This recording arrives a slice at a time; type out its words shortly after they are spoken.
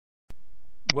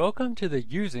Welcome to the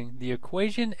Using the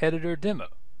Equation Editor demo.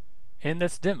 In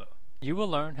this demo, you will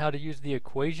learn how to use the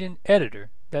equation editor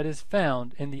that is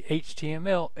found in the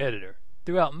HTML editor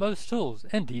throughout most tools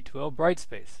in D2L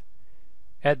Brightspace.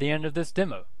 At the end of this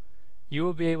demo, you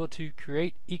will be able to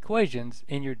create equations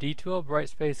in your D2L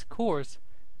Brightspace course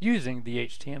using the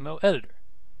HTML editor.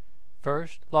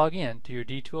 First, log in to your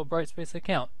D2L Brightspace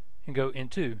account and go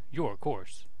into your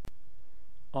course.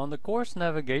 On the course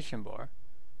navigation bar,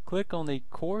 click on the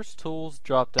Course Tools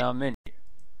drop-down menu.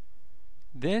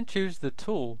 Then choose the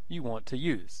tool you want to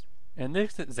use. In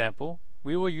this example,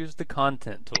 we will use the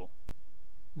Content tool.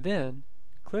 Then,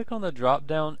 click on the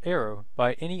drop-down arrow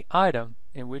by any item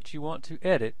in which you want to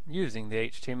edit using the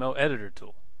HTML editor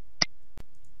tool.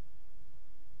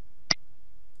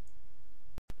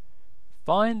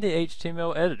 Find the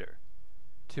HTML editor.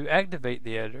 To activate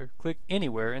the editor, click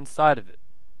anywhere inside of it.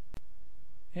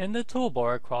 In the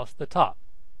toolbar across the top,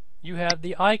 you have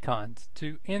the icons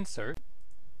to insert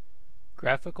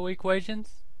graphical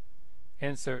equations,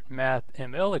 insert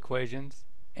MathML equations,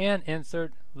 and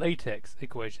insert LaTeX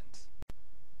equations.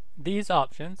 These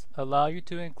options allow you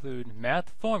to include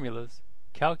math formulas,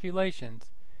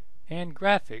 calculations, and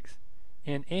graphics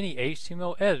in any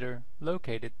HTML editor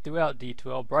located throughout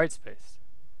D2L Brightspace.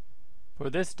 For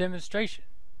this demonstration,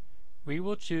 we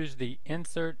will choose the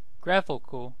Insert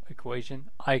Graphical Equation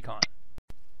icon.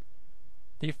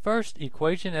 The first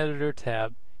Equation Editor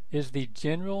tab is the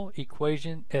General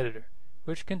Equation Editor,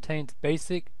 which contains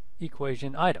basic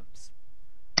equation items.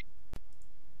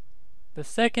 The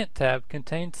second tab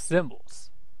contains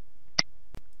symbols.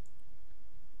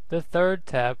 The third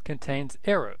tab contains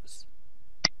arrows.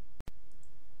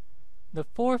 The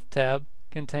fourth tab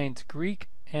contains Greek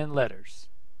and letters.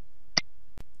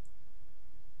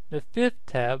 The fifth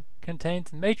tab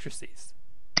contains matrices.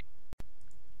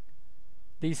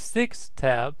 The sixth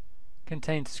tab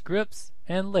contains scripts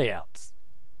and layouts.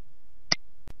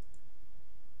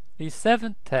 The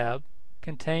seventh tab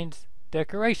contains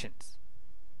decorations.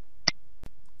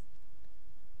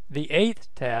 The eighth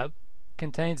tab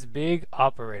contains big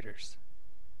operators.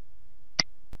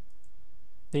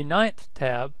 The ninth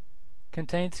tab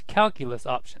contains calculus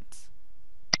options.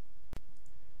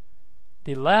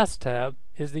 The last tab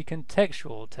is the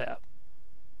contextual tab.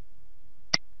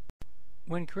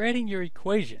 When creating your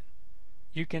equation,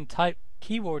 you can type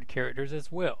keyboard characters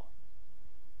as well.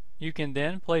 You can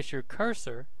then place your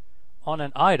cursor on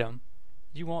an item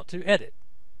you want to edit,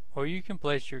 or you can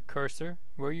place your cursor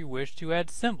where you wish to add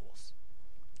symbols.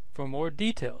 For more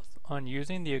details on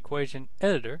using the equation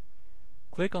editor,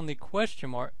 click on the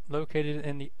question mark located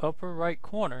in the upper right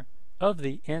corner of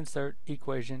the Insert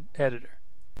Equation Editor.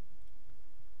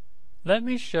 Let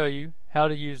me show you how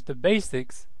to use the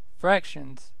basics,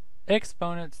 fractions,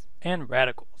 exponents, and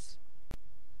radicals.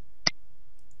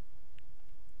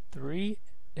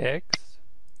 3x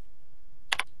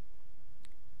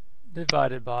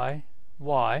divided by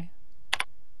y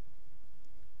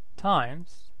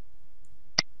times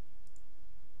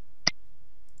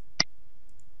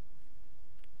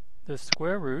the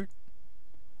square root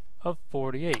of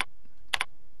 48,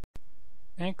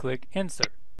 and click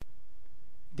Insert.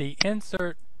 The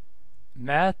Insert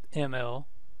MathML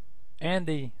and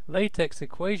the LaTeX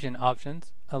equation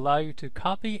options allow you to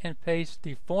copy and paste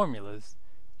the formulas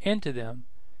into them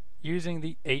using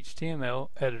the HTML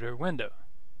editor window.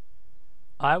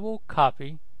 I will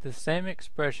copy the same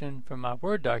expression from my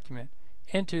Word document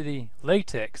into the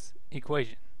LaTeX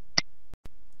equation.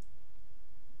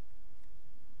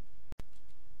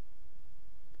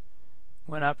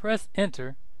 When I press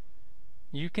Enter,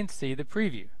 you can see the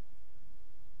preview.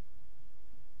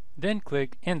 Then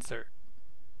click Insert.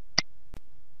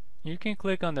 You can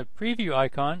click on the preview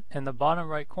icon in the bottom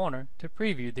right corner to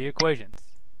preview the equations.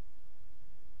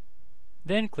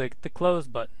 Then click the Close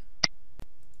button.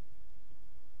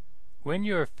 When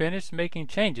you are finished making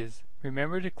changes,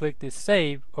 remember to click the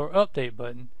Save or Update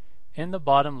button in the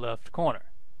bottom left corner.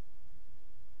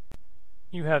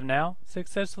 You have now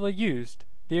successfully used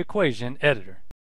the equation editor.